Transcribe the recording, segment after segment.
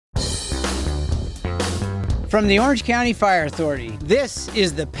From the Orange County Fire Authority, this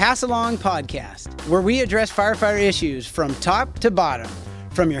is the Pass Along Podcast, where we address firefighter issues from top to bottom,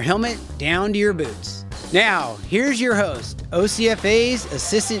 from your helmet down to your boots. Now, here's your host, OCFA's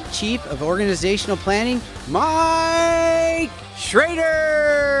Assistant Chief of Organizational Planning, Mike Schrader.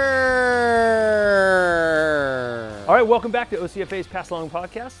 All right, welcome back to OCFA's Pass Along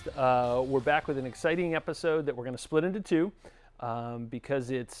Podcast. We're back with an exciting episode that we're going to split into two because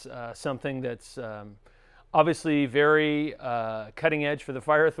it's something that's obviously very cutting edge for the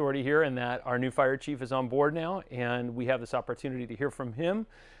Fire Authority here, in that our new fire chief is on board now, and we have this opportunity to hear from him,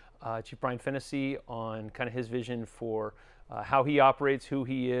 Chief Brian Fennessy, on kind of his vision for how he operates, who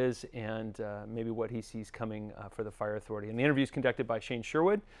he is, and maybe what he sees coming for the Fire Authority. And the interview is conducted by Shane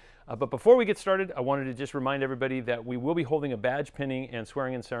Sherwood. But before we get started, I wanted to just remind everybody that we will be holding a badge pinning and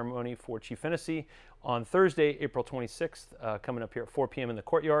swearing-in ceremony for Chief Fennessy on Thursday, April 26th, coming up here at 4 p.m. in the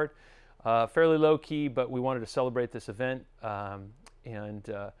courtyard. Fairly low-key, but we wanted to celebrate this event, and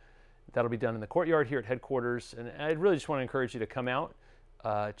that'll be done in the courtyard here at headquarters. And I really just want to encourage you to come out,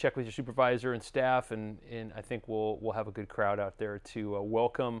 check with your supervisor and staff, and I think we'll have a good crowd out there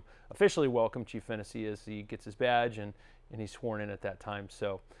to officially welcome Chief Fennessy as he gets his badge and he's sworn in at that time.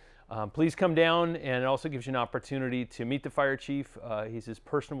 So please come down, and it also gives you an opportunity to meet the fire chief. He's as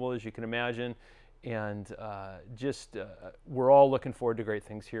personable as you can imagine. And we're all looking forward to great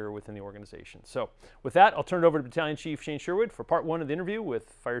things here within the organization. So with that, I'll turn it over to Battalion Chief Shane Sherwood for part one of the interview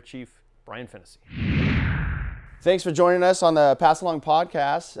with Fire Chief Brian Fennessy. Thanks for joining us on the Pass Along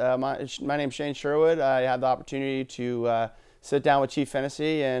Podcast. My name's Shane Sherwood. I had the opportunity to sit down with Chief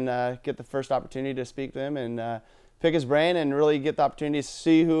Fennessy and get the first opportunity to speak to him and pick his brain and really get the opportunity to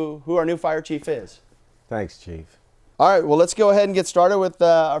see who our new fire chief is. Thanks, Chief. All right, well, let's go ahead and get started with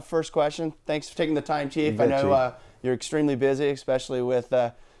our first question. Thanks for taking the time, Chief. Bet, I know you're extremely busy, especially with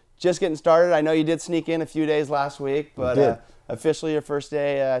just getting started. I know you did sneak in a few days last week, but officially your first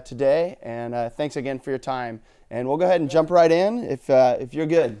day today. And thanks again for your time. And we'll go ahead and jump right in if you're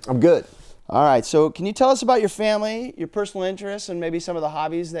good. I'm good. All right, so can you tell us about your family, your personal interests, and maybe some of the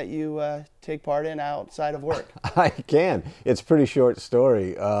hobbies that you take part in outside of work? I can. It's a pretty short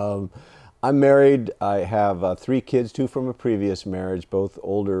story. I'm married. I have 3 kids, 2 from a previous marriage, both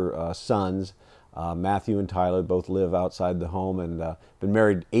older sons. Matthew and Tyler both live outside the home, and been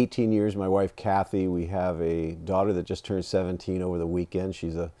married 18 years. My wife, Kathy, we have a daughter that just turned 17 over the weekend.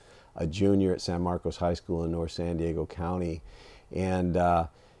 She's a junior at San Marcos High School in North San Diego County. And,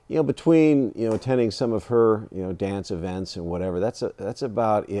 between, attending some of her, dance events and whatever, that's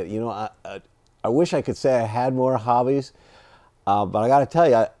about it. I wish I could say I had more hobbies, but I got to tell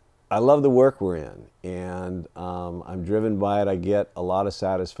you, I love the work we're in, and I'm driven by it. I get a lot of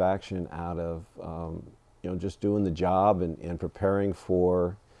satisfaction out of, just doing the job and preparing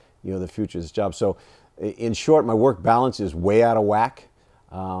for, the future of this job. So, in short, my work balance is way out of whack,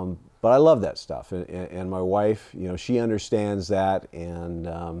 but I love that stuff. And my wife, she understands that,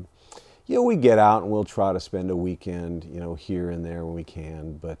 and, we get out and we'll try to spend a weekend, here and there when we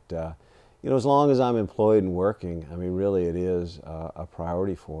can, but as long as I'm employed and working, I mean, really it is a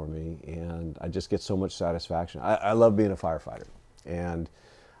priority for me, and I just get so much satisfaction. I love being a firefighter, and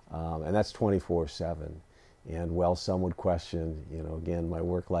that's 24/7. And while some would question, again, my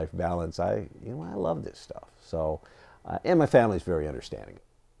work-life balance, I love this stuff. So, and my family's very understanding.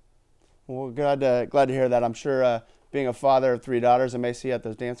 Well, glad to hear that. I'm sure being a father of 3 daughters, I may see you at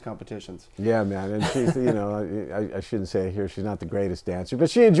those dance competitions. Yeah, man, and she's, I shouldn't say here she's not the greatest dancer, but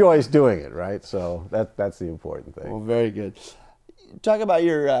she enjoys doing it, right? So that's the important thing. Well, very good. Talk about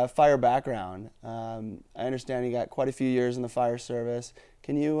your fire background. I understand you got quite a few years in the fire service.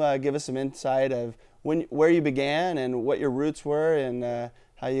 Can you give us some insight of where you began and what your roots were, and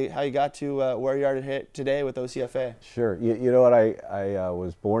how you got to where you are today with OCFA? Sure. You know what? I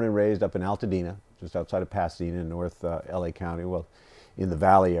was born and raised up in Altadena, just outside of Pasadena in North LA County, well, in the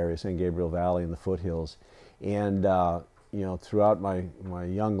valley area, San Gabriel Valley in the foothills. And, throughout my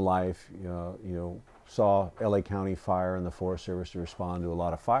young life, saw LA County Fire and the Forest Service to respond to a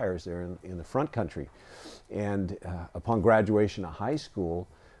lot of fires there in the front country. And upon graduation of high school,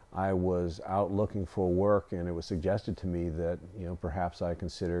 I was out looking for work, and it was suggested to me that, perhaps I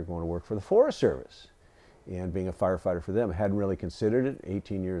consider going to work for the Forest Service and being a firefighter for them. I hadn't really considered it,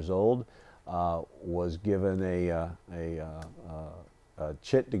 18 years old. Was given a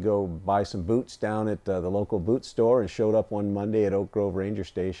chit to go buy some boots down at the local boot store, and showed up one Monday at Oak Grove Ranger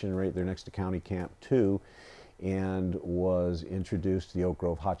Station right there next to County Camp 2, and was introduced to the Oak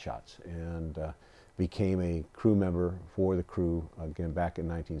Grove Hotshots, and became a crew member for the crew again back in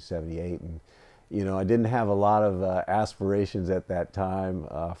 1978. And I didn't have a lot of aspirations at that time.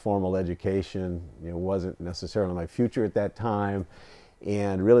 Formal education, wasn't necessarily my future at that time.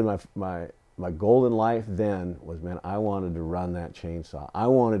 And really my goal in life then was, man, I wanted to run that chainsaw. I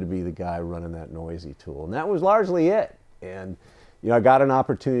wanted to be the guy running that noisy tool. And that was largely it. And, I got an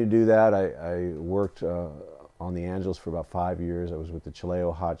opportunity to do that. I worked on the Angeles for about 5 years. I was with the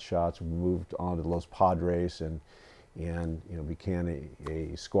Chileo Hot Shots, moved on to the Los Padres, and became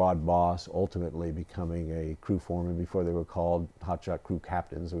a squad boss, ultimately becoming a crew foreman before they were called Hot Shot crew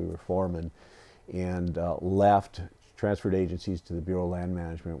captains. We were foremen, and transferred agencies to the Bureau of Land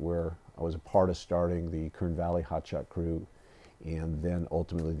Management, where I was a part of starting the Kern Valley Hot Shot crew, and then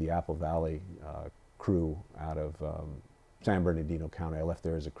ultimately the Apple Valley crew out of San Bernardino County. I left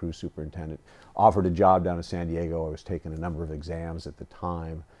there as a crew superintendent, offered a job down in San Diego. I was taking a number of exams at the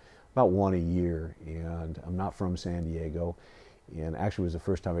time, about one a year, and I'm not from San Diego, and actually it was the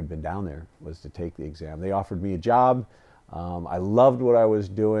first time I'd been down there, was to take the exam. They offered me a job. I loved what I was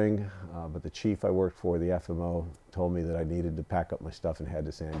doing, but the chief I worked for, the FMO, told me that I needed to pack up my stuff and head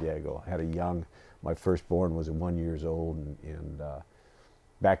to San Diego. I had my firstborn was 1 year old, and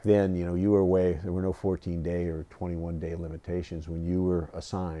back then, you were away. There were no 14-day or 21-day limitations. When you were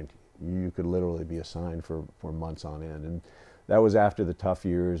assigned, you could literally be assigned for months on end. And that was after the tough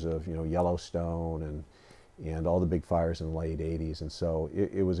years of, Yellowstone and all the big fires in the late 80s. And so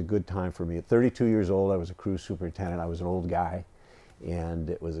it was a good time for me. At 32 years old, I was a crew superintendent. I was an old guy, and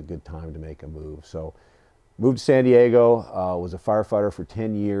it was a good time to make a move. So moved to San Diego, was a firefighter for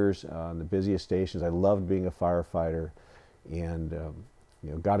 10 years on the busiest stations. I loved being a firefighter, and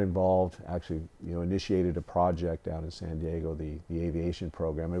got involved, actually, initiated a project down in San Diego, the aviation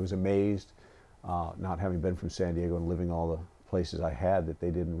program. I was amazed, not having been from San Diego and living all the places I had, that they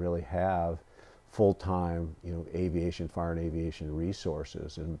didn't really have full-time, aviation, fire and aviation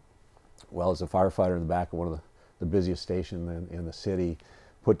resources. And well, as a firefighter in the back of one of the busiest stations in the city,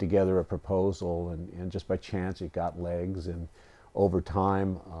 put together a proposal, and just by chance it got legs, and over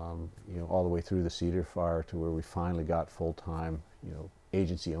time, all the way through the Cedar Fire to where we finally got full-time,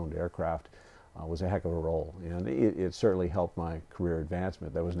 agency-owned aircraft, was a heck of a role, and it certainly helped my career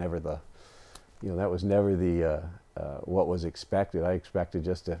advancement. That was never what was expected. I expected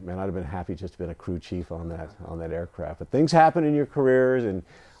I'd have been happy just to been a crew chief on that aircraft. But things happen in your careers, and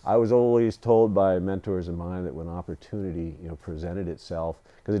I was always told by mentors of mine that when opportunity, presented itself,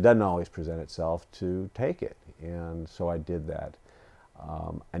 because it doesn't always present itself, to take it, and so I did that.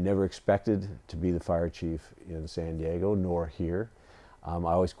 I never expected to be the fire chief in San Diego, nor here. I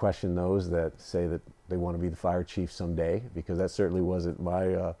always question those that say that they want to be the fire chief someday, because that certainly wasn't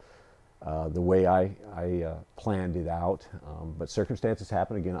the way I planned it out. But circumstances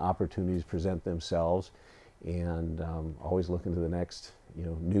happen. Again, opportunities present themselves, and always looking to the next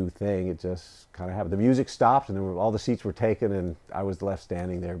new thing. It just kind of happened. The music stopped, and then all the seats were taken, and I was left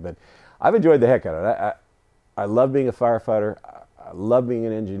standing there. But I've enjoyed the heck out of it. I love being a firefighter. I love being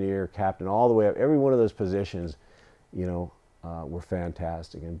an engineer, captain, all the way up. Every one of those positions, were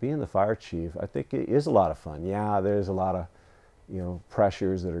fantastic. And being the fire chief, I think it is a lot of fun. Yeah, there's a lot of,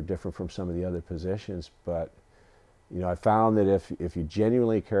 pressures that are different from some of the other positions. But, I found that if you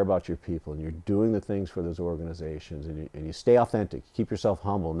genuinely care about your people, and you're doing the things for those organizations, and you stay authentic, keep yourself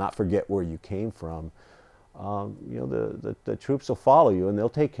humble, not forget where you came from, the troops will follow you, and they'll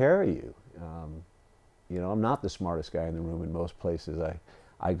take care of you. I'm not the smartest guy in the room in most places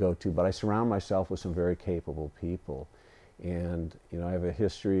I go to, but I surround myself with some very capable people. And, I have a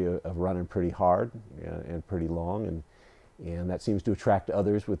history of running pretty hard and pretty long, and that seems to attract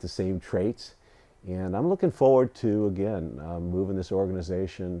others with the same traits. And I'm looking forward to, again, moving this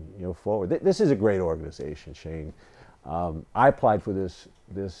organization, forward. This is a great organization, Shane. I applied for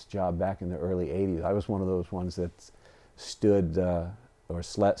this job back in the early 80s. I was one of those ones that stood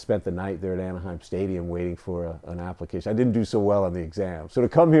spent the night there at Anaheim Stadium waiting for an application. I didn't do so well on the exam. So to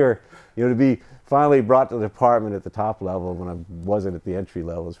come here, to be finally brought to the department at the top level when I wasn't at the entry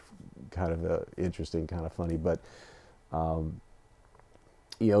level is kind of interesting, kind of funny. But,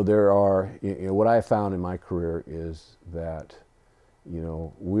 there are, what I have found in my career is that,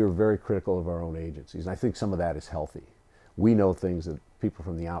 we're very critical of our own agencies. And I think some of that is healthy. We know things that people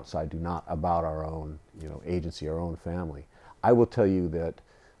from the outside do not about our own, agency, our own family. I will tell you that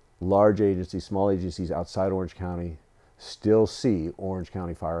large agencies, small agencies outside Orange County still see Orange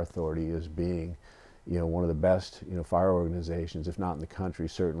County Fire Authority as being, one of the best, fire organizations, if not in the country,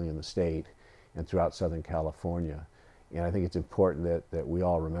 certainly in the state and throughout Southern California. And I think it's important that we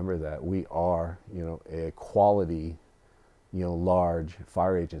all remember that we are, a quality, large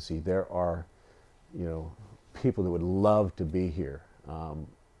fire agency. There are, people that would love to be here.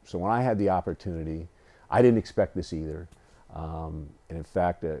 So when I had the opportunity, I didn't expect this either. And in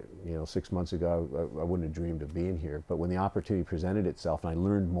fact, 6 months ago, I wouldn't have dreamed of being here. But when the opportunity presented itself and I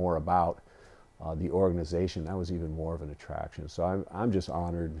learned more about the organization, that was even more of an attraction. So I'm just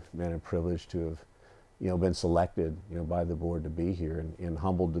honored, man, and privileged to have, been selected, by the board to be here, and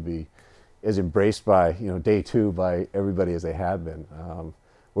humbled to be as embraced by, day two by everybody as they have been.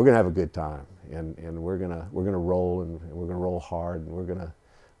 We're gonna have a good time, and we're gonna roll, and we're gonna roll hard, and we're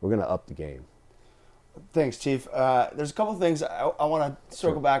gonna up the game. Thanks, Chief. There's a couple of things I want to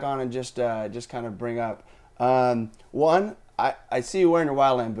circle back on and just kind of bring up. One, I see you wearing your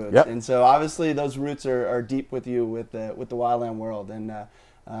wildland boots, yep. And so obviously those roots are deep with you with the wildland world, and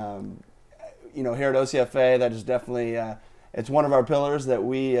here at OCFA, that is definitely it's one of our pillars that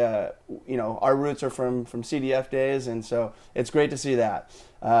we our roots are from CDF days, and so it's great to see that.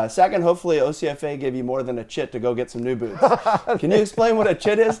 Second, hopefully OCFA gave you more than a chit to go get some new boots. Can you explain what a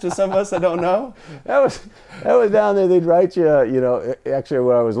chit is to some of us that don't know? That was down there. They'd write you, actually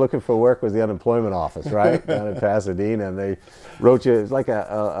when I was looking for work was the unemployment office, right, down in Pasadena, and they wrote you, it's like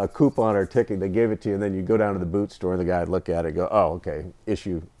a coupon or ticket. They gave it to you, and then you go down to the boot store, and the guy would look at it and go, oh, okay,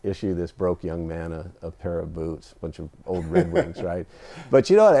 issue this broke young man a pair of boots, a bunch of old Red Wings, right? But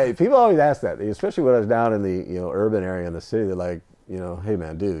people always ask that, especially when I was down in the urban area in the city. They're like, hey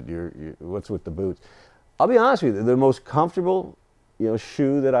man, dude, you're what's with the boots? I'll be honest with you, they're the most comfortable,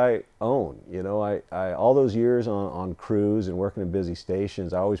 shoe that I own. I all those years on crews and working in busy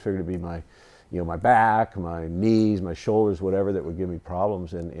stations, I always figured it'd be my, my back, my knees, my shoulders, whatever that would give me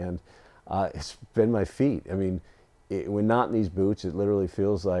problems, and it's been my feet. I mean, when not in these boots, it literally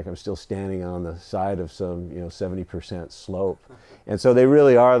feels like I'm still standing on the side of some 70% slope. And so they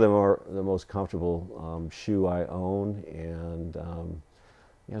really are the most comfortable shoe I own, and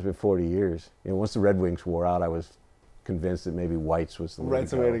it's been 40 years. Once the Red Wings wore out, I was convinced that maybe whites was the way to go. Right,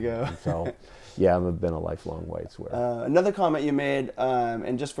 the way to go. So, yeah, I've been a lifelong whites wearer. Another comment you made,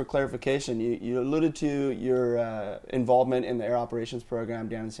 and just for clarification, you alluded to your involvement in the Air Operations Program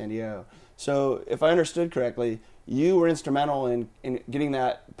down in San Diego. So, if I understood correctly, you were instrumental in getting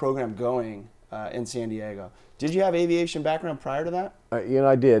that program going in San Diego. Did you have aviation background prior to that?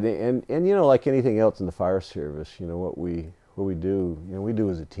 I did, and like anything else in the fire service, what we do, we do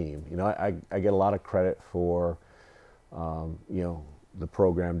as a team. I get a lot of credit for, the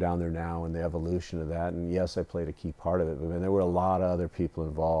program down there now and the evolution of that. And yes, I played a key part of it, but there were a lot of other people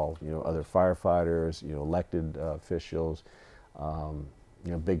involved. Other firefighters, elected officials.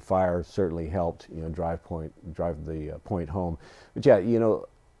 Big Fire certainly helped, drive the point home. But yeah,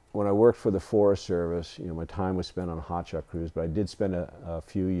 when I worked for the Forest Service, my time was spent on hotshot crews, but I did spend a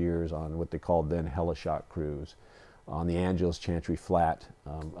few years on what they called then helishot crews. On the Angeles Chantry Flat,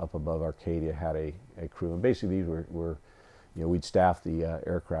 up above Arcadia, had a crew, and basically these were we'd staff the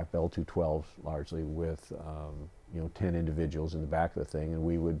aircraft L-212s largely with 10 individuals in the back of the thing, and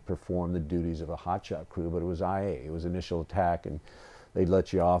we would perform the duties of a hotshot crew, but it was IA, it was initial attack, and they'd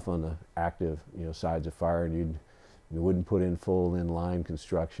let you off on the active sides of fire, and you wouldn't put in full in-line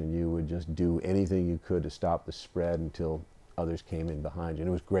construction. You would just do anything you could to stop the spread until others came in behind you. And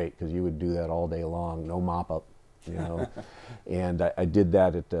it was great because you would do that all day long, no mop-up, And I did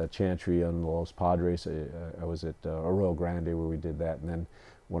that at Chantry on Los Padres. I was at Arroyo Grande where we did that. And then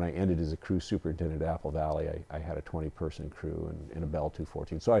when I ended as a crew superintendent at Apple Valley, I had a 20-person crew and a Bell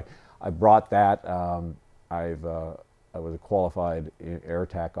 214. So I brought that. I was a qualified air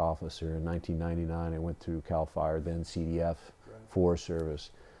attack officer in 1999. I went through CAL FIRE, then CDF, Forest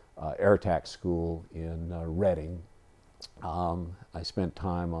Service, air attack school in Reading. I spent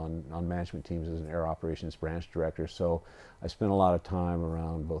time on management teams as an air operations branch director, so I spent a lot of time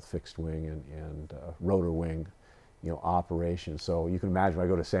around both fixed wing and rotor wing, operations. So you can imagine when I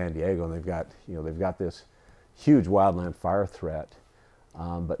go to San Diego and they've got this huge wildland fire threat,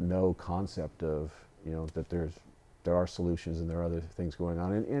 but no concept of that there are solutions and there are other things going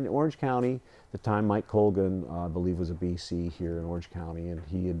on. In Orange County, at the time Mike Colgan, I believe, was a BC here in Orange County, and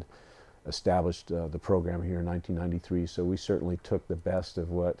he had established the program here in 1993, so we certainly took the best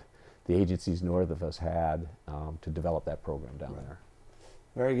of what the agencies north of us had to develop that program down there.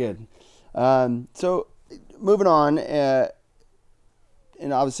 Very good. So moving on, and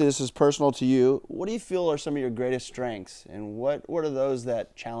obviously this is personal to you, what do you feel are some of your greatest strengths, and what are those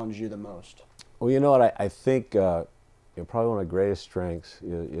that challenge you the most? Well, you know what, I think probably one of the greatest strengths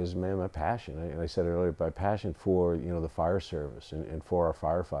is my passion. And I said it earlier, my passion for the fire service and for our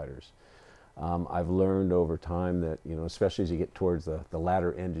firefighters. I've learned over time that especially as you get towards the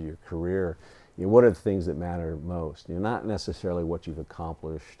latter end of your career, what are the things that matter most? Not necessarily what you've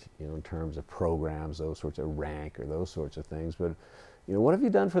accomplished in terms of programs, those sorts of rank or those sorts of things, but what have you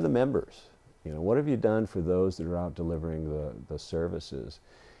done for the members? What have you done for those that are out delivering the services?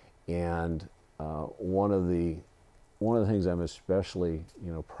 And one of the things I'm especially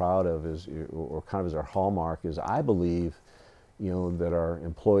proud of is, or kind of as our hallmark, is I believe that our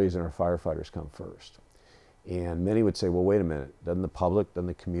employees and our firefighters come first. And many would say, well, wait a minute, doesn't the public, doesn't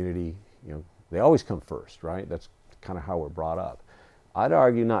the community, they always come first, right? That's kind of how we're brought up. I'd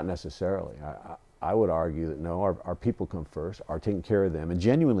argue not necessarily. I would argue that no, our people come first, are taking care of them and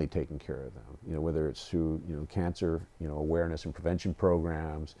genuinely taking care of them, whether it's through cancer awareness and prevention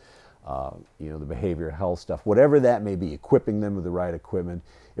programs, the behavioral health stuff, whatever that may be, equipping them with the right equipment.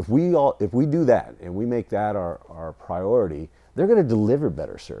 If we do that and we make that our priority, they're going to deliver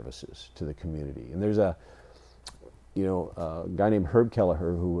better services to the community. And there's a guy named Herb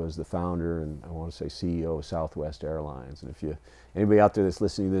Kelleher, who was the founder and I want to say CEO of Southwest Airlines. And if anybody out there that's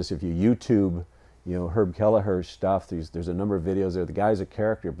listening to this, if you YouTube Herb Kelleher's stuff, there's a number of videos there. The guy's a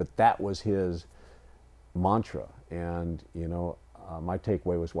character, but that was his mantra. And my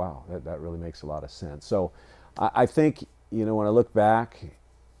takeaway was, wow, that really makes a lot of sense. So I think when I look back,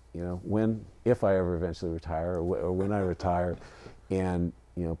 if I ever eventually retire, or when I retire, and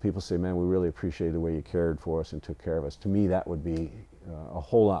people say, man, we really appreciate the way you cared for us and took care of us. To me, that would be a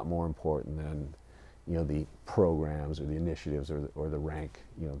whole lot more important than the programs or the initiatives or the rank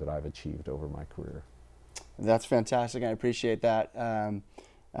that I've achieved over my career. That's fantastic. I appreciate that.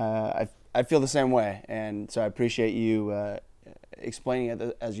 I feel the same way, and so I appreciate you explaining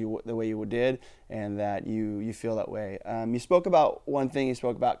it the way you did, and that you feel that way. You spoke about one thing. You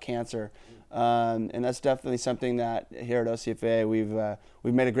spoke about cancer, and that's definitely something that here at OCFA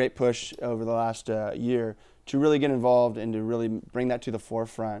we've made a great push over the last year to really get involved and to really bring that to the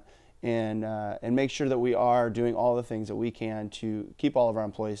forefront, and make sure that we are doing all the things that we can to keep all of our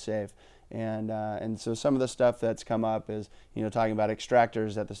employees safe. And so some of the stuff that's come up is talking about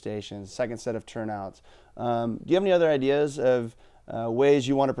extractors at the stations, second set of turnouts. Do you have any other ideas of ways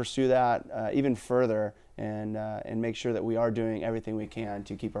you want to pursue that even further, and make sure that we are doing everything we can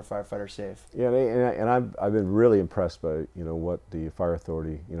to keep our firefighters safe? Yeah, and I've been really impressed by what the Fire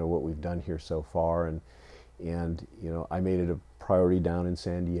Authority, what we've done here so far, and I made it a priority down in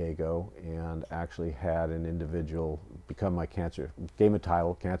San Diego, and actually had an individual become my gave him a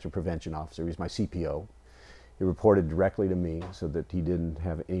title, Cancer Prevention Officer. He's my CPO. He reported directly to me so that he didn't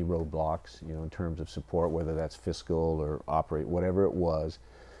have any roadblocks, in terms of support, whether that's fiscal or operate, whatever it was,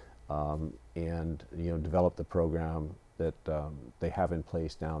 and developed the program that they have in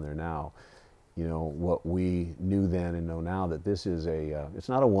place down there now. What we knew then and know now, that this is it's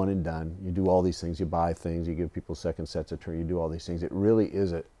not a one and done. You do all these things, you buy things, you give people second sets of turn, you do all these things. It really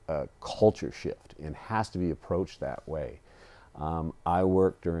is a culture shift and has to be approached that way. I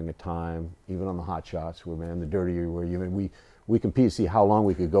worked during a time, even on the hot shots, where, man, the dirtier you were, we compete to see how long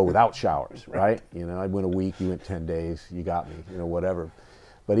we could go without showers, right? I went a week, you went 10 days, you got me, whatever.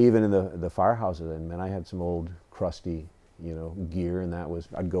 But even in the firehouses, and man, I had some old crusty gear, and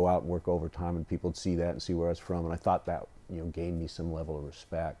I'd go out and work overtime, and people would see that and see where I was from, and I thought that, gained me some level of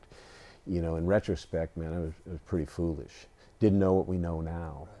respect. In retrospect, man, it was pretty foolish. Didn't know what we know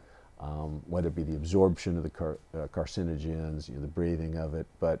now, whether it be the absorption of the carcinogens, the breathing of it.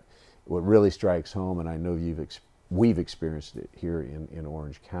 But what really strikes home, and I know we've experienced it here in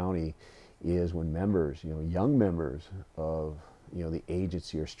Orange County, is when members, young members of the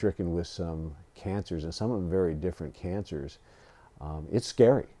agency are stricken with some cancers, and some of them very different cancers. It's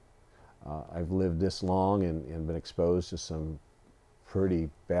scary. I've lived this long and been exposed to some pretty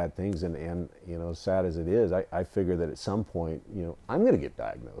bad things, and as sad as it is, I figure that at some point, I'm going to get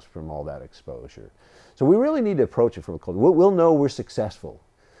diagnosed from all that exposure. So we really need to approach it from a culture. We'll know we're successful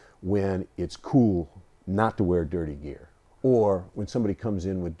when it's cool not to wear dirty gear, or when somebody comes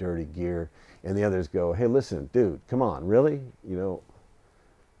in with dirty gear and the others go, hey, listen, dude, come on, really?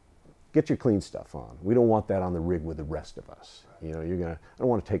 Get your clean stuff on. We don't want that on the rig with the rest of us. I don't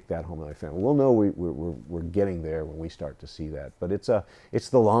want to take that home to my family. We'll know we're getting there when we start to see that. But it's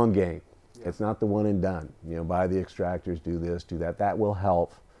the long game. Yeah. It's not the one and done. Buy the extractors, do this, do that. That will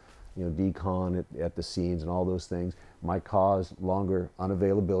help. Decon at the scenes and all those things might cause longer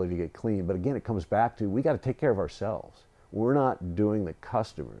unavailability to get clean. But again, it comes back to, we got to take care of ourselves. We're not doing the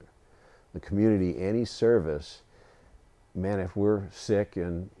customer, the community, any service. Man, if we're sick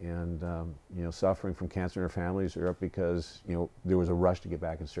and suffering from cancer in our families, or because there was a rush to get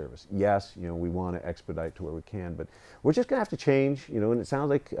back in service. Yes, we want to expedite to where we can, but we're just gonna have to change. And it sounds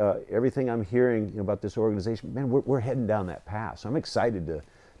like everything I'm hearing about this organization, man, we're heading down that path. So I'm excited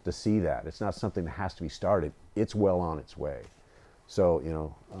to see that. It's not something that has to be started. It's well on its way.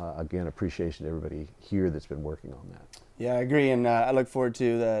 So, again, appreciation to everybody here that's been working on that. Yeah, I agree, and I look forward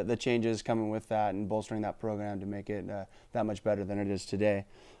to the changes coming with that and bolstering that program to make it that much better than it is today.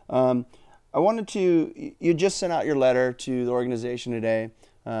 I wanted to, you just sent out your letter to the organization today,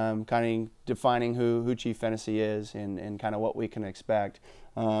 kind of defining who Chief Fennessy is and kind of what we can expect.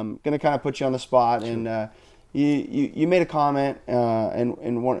 Going to kind of put you on the spot, sure. And you made a comment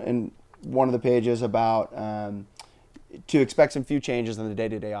in one of the pages about to expect some few changes in the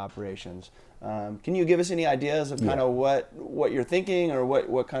day-to-day operations. Can you give us any ideas of kind of what you're thinking, or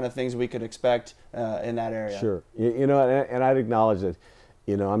what kind of things we could expect in that area? Sure. And I'd acknowledge that,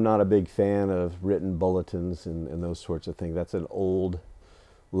 I'm not a big fan of written bulletins and those sorts of things. That's an old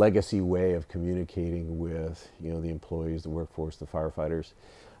legacy way of communicating with, the employees, the workforce, the firefighters.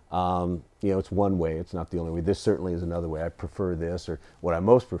 It's one way. It's not the only way. This certainly is another way. I prefer this, or what I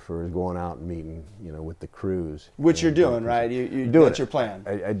most prefer is going out and meeting, with the crews. Which you're doing, right? That's your plan.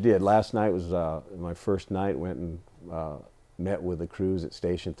 I did. Last night was my first night. Went and met with the crews at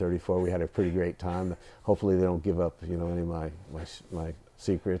Station 34. We had a pretty great time. Hopefully they don't give up, any of my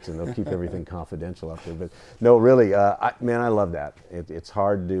secrets, and they'll keep everything confidential up there. But no, really, I love that. It's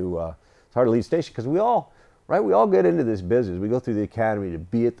hard to lead station, because we all get into this business. We go through the academy to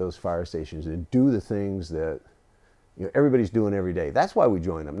be at those fire stations and do the things that everybody's doing every day. That's why we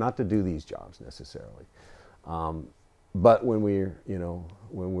join them, not to do these jobs necessarily. But when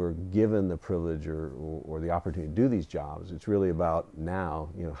we're given the privilege or the opportunity to do these jobs, it's really about now,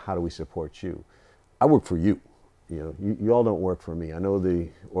 how do we support you? I work for you. You all don't work for me. I know the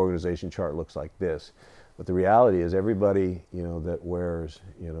organization chart looks like this, but the reality is everybody, that wears,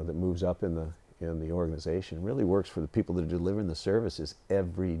 that moves up in the organization really works for the people that are delivering the services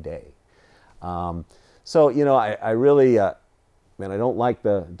every day. So, I really, I don't like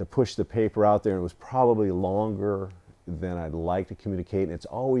to push the paper out there, and it was probably longer than I'd like to communicate. And it's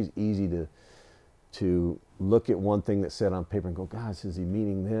always easy to look at one thing that's said on paper and go, gosh, is he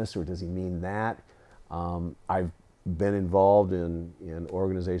meaning this or does he mean that? I've been involved in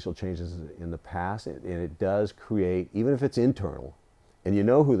organizational changes in the past, and it does create, even if it's internal, and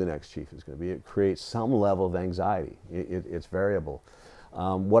who the next chief is going to be, it creates some level of anxiety. It's variable.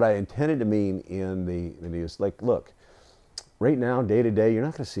 What I intended to mean in the news, look, right now, day to day, you're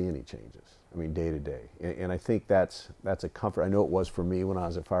not going to see any changes. Day to day. And I think that's a comfort. I know it was for me when I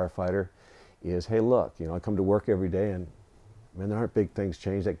was a firefighter, is, hey, look, I come to work every day, and there aren't big things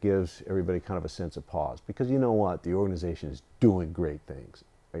changed. That gives everybody kind of a sense of pause, because you know what? The organization is doing great things.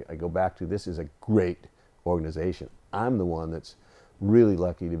 I go back to, this is a great organization. I'm the one that's really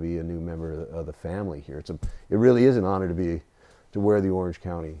lucky to be a new member of the family here. It really is an honor to wear the Orange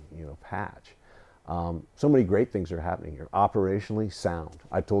County, patch. So many great things are happening here. Operationally sound.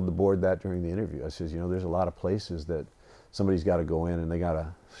 I told the board that during the interview. I says, there's a lot of places that somebody's got to go in and they got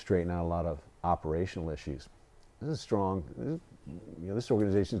to straighten out a lot of operational issues. This is strong. This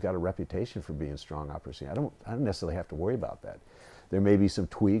organization's got a reputation for being strong operationally. I don't necessarily have to worry about that. There may be some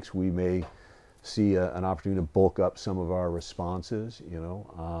tweaks. We may see an opportunity to bulk up some of our responses.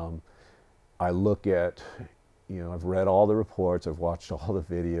 I look at, I've read all the reports, I've watched all the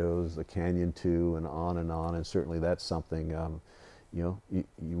videos, the Canyon 2 and on, and certainly that's something, you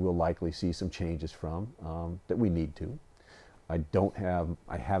will likely see some changes from that we need to.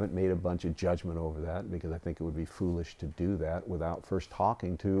 I haven't made a bunch of judgment over that, because I think it would be foolish to do that without first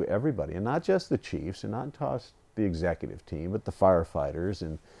talking to everybody, and not just the chiefs and not just the executive team, but the firefighters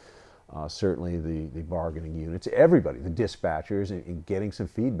and certainly the bargaining units, everybody, the dispatchers, and getting some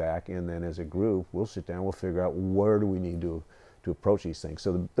feedback. And then as a group, we'll sit down, we'll figure out where do we need to approach these things.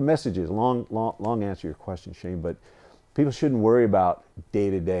 So the message is, long answer to your question, Shane, but people shouldn't worry about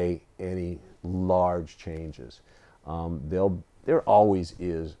day-to-day any large changes. There always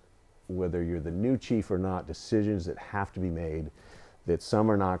is, whether you're the new chief or not, decisions that have to be made that some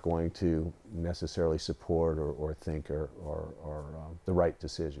are not going to necessarily support or think are the right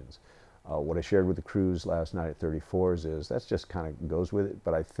decisions. What I shared with the crews last night at 34s is that's just kind of goes with it.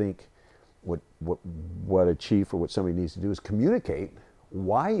 But I think what a chief or what somebody needs to do is communicate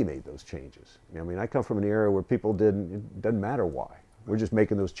why he made those changes. I come from an era where it doesn't matter why. We're just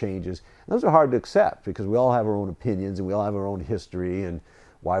making those changes. And those are hard to accept, because we all have our own opinions and we all have our own history and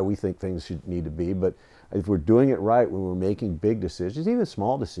why we think things should need to be. But if we're doing it right, when we're making big decisions, even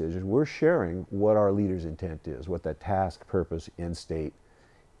small decisions, we're sharing what our leader's intent is, what that task, purpose, end state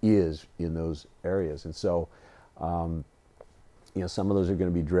is in those areas. And so, some of those are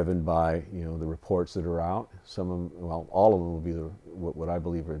going to be driven by, the reports that are out. Some of them, well, all of them will be what I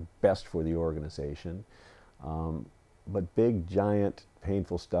believe are best for the organization. But big, giant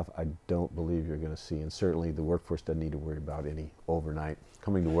painful stuff I don't believe you're going to see. And certainly the workforce doesn't need to worry about any overnight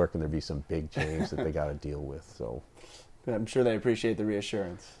coming to work and there'd be some big change that they got to deal with. So I'm sure they appreciate the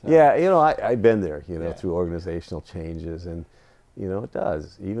reassurance. Yeah, I've been there, through organizational changes, and it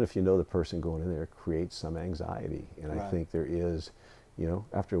does. Even if you know the person going in there, it creates some anxiety. And Right. I think there is,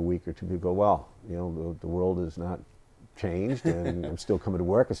 after a week or two, people go, well, the world is not changed, and I'm still coming to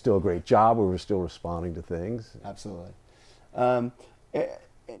work. It's still a great job where we're still responding to things. Absolutely.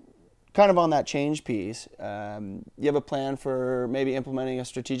 Kind of on that change piece, you have a plan for maybe implementing a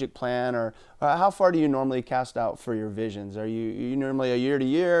strategic plan, or how far do you normally cast out for your visions? Are you normally a year to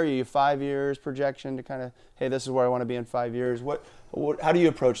year? Are you 5 years projection to kind of, hey, this is where I want to be in 5 years? How do you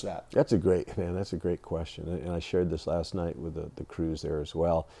approach that? That's a great question. And I shared this last night with the crews there as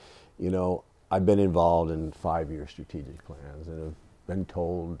well. I've been involved in 5-year strategic plans and have been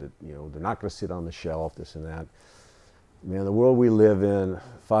told that, they're not going to sit on the shelf, this and that. Man, the world we live in,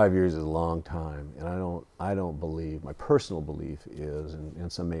 5 years is a long time, and I don't believe, my personal belief is,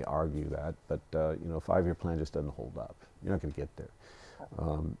 and some may argue that, but a 5-year plan just doesn't hold up. You're not going to get there.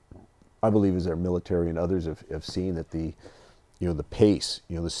 I believe as our military and others have seen that the pace,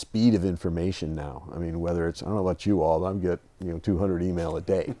 the speed of information now. I mean, whether it's, I don't know about you all, I'm getting 200 email a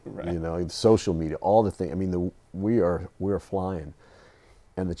day. Right. Social media, all the things. I mean, we are flying,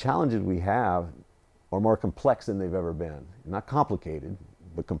 and the challenges we have are more complex than they've ever been. Not complicated,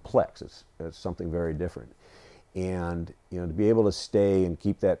 but complex. It's something very different. And to be able to stay and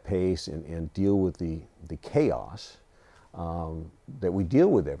keep that pace and deal with the chaos that we deal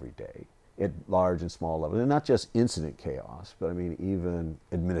with every day at large and small levels, and not just incident chaos, but I mean even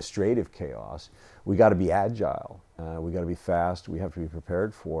administrative chaos. We got to be agile. We got to be fast. We have to be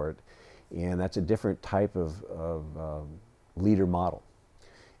prepared for it, and that's a different type of leader model.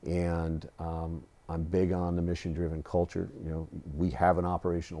 And I'm big on the mission-driven culture. We have an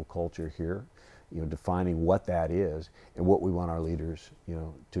operational culture here, defining what that is and what we want our leaders,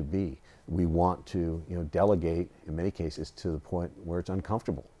 to be. We want to, delegate in many cases to the point where it's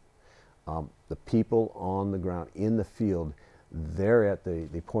uncomfortable. The people on the ground in the field, they're at the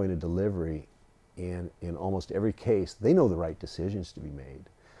point of delivery, and in almost every case, they know the right decisions to be made.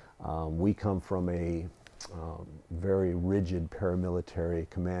 We come from a very rigid paramilitary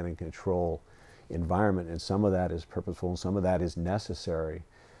command and control environment, and some of that is purposeful and some of that is necessary.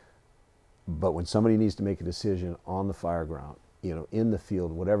 But when somebody needs to make a decision on the fire ground, in the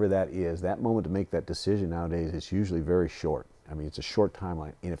field, whatever that is, that moment to make that decision nowadays is usually very short. I mean, it's a short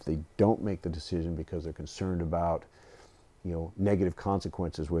timeline, and if they don't make the decision because they're concerned about negative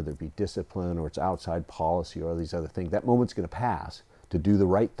consequences, whether it be discipline or it's outside policy or these other things, that moment's going to pass to do the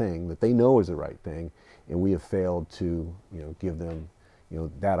right thing that they know is the right thing, and we have failed to give them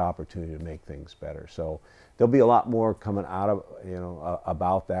that opportunity to make things better. So there'll be a lot more coming out of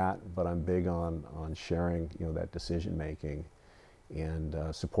about that, but I'm big on sharing that decision making and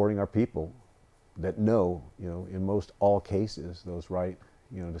supporting our people that know in most all cases those right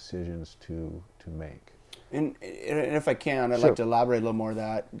decisions to make. And if I can, I'd Sure. like to elaborate a little more on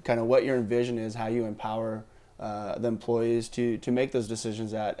that, kind of what your vision is, how you empower the employees to make those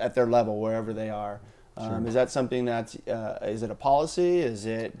decisions at their level, wherever they are. Sure. Is that something that's, is it a policy?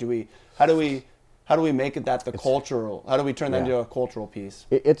 How do we make it that cultural, how do we turn that into a cultural piece?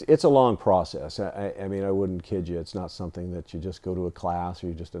 It's a long process. I mean, I wouldn't kid you. It's not something that you just go to a class or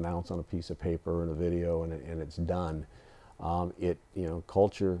you just announce on a piece of paper or in a video and it's done.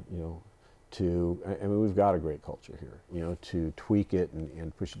 Culture, I mean, we've got a great culture here, to tweak it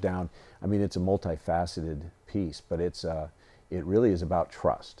and push it down. I mean, it's a multifaceted piece, but it really is about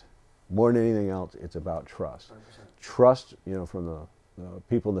trust. More than anything else, it's about trust. 100%. Trust, from the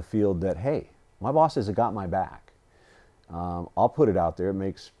people in the field that, hey, my bosses have got my back. I'll put it out there. It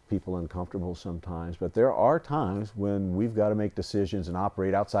makes people uncomfortable sometimes, but there are times when we've got to make decisions and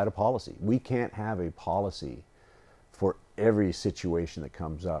operate outside of policy. We can't have a policy for every situation that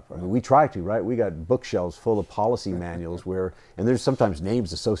comes up. I mean, we try to, right? We got bookshelves full of policy manuals and there's sometimes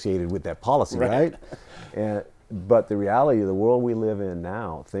names associated with that policy, right? But the reality of the world we live in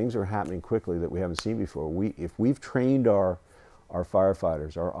now, things are happening quickly that we haven't seen before. If we've trained our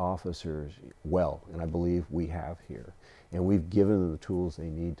firefighters, our officers well, and I believe we have here, and we've given them the tools they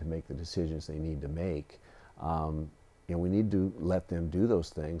need to make the decisions they need to make, and we need to let them do those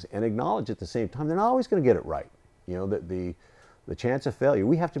things and acknowledge at the same time they're not always going to get it right. That the chance of failure,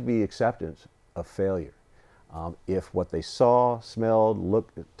 we have to be acceptance of failure. If what they saw, smelled,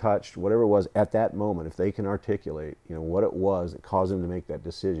 looked, touched, whatever it was at that moment, if they can articulate, what it was that caused them to make that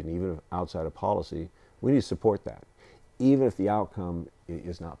decision, even if outside of policy, we need to support that, even if the outcome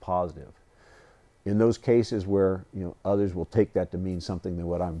is not positive. in those cases where others will take that to mean something than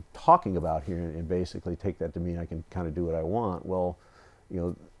what I'm talking about here, and basically take that to mean I can kind of do what I want. Well,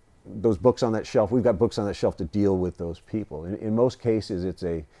 those books on that shelf, we've got books on that shelf to deal with those people. In most cases, it's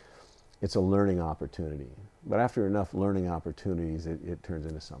a learning opportunity. But after enough learning opportunities, it turns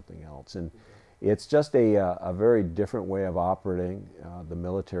into something else. And it's just a very different way of operating. The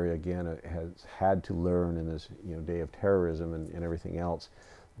military, again, has had to learn in this day of terrorism and everything else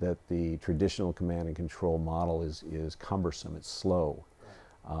that the traditional command and control model is cumbersome, it's slow.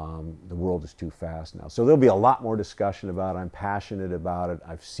 The world is too fast now. So there'll be a lot more discussion about it. I'm passionate about it.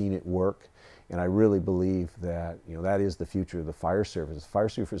 I've seen it work. And I really believe that that is the future of the fire service. The fire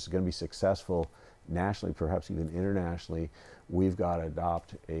service is going to be successful nationally, perhaps even internationally. We've got to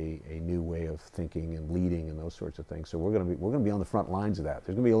adopt a new way of thinking and leading and those sorts of things. So we're going to be on the front lines of that.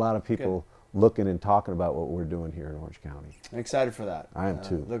 There's going to be a lot of people looking and talking about what we're doing here in Orange County. I'm excited for that. I am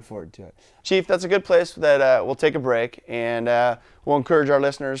too. Look forward to it. Chief, that's a good place that we'll take a break, and we'll encourage our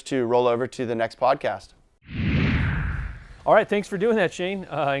listeners to roll over to the next podcast. All right, thanks for doing that, Shane.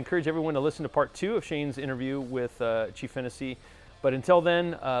 I encourage everyone to listen to part 2 of Shane's interview with Chief Fennessy. But until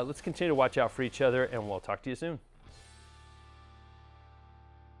then, let's continue to watch out for each other, and we'll talk to you soon.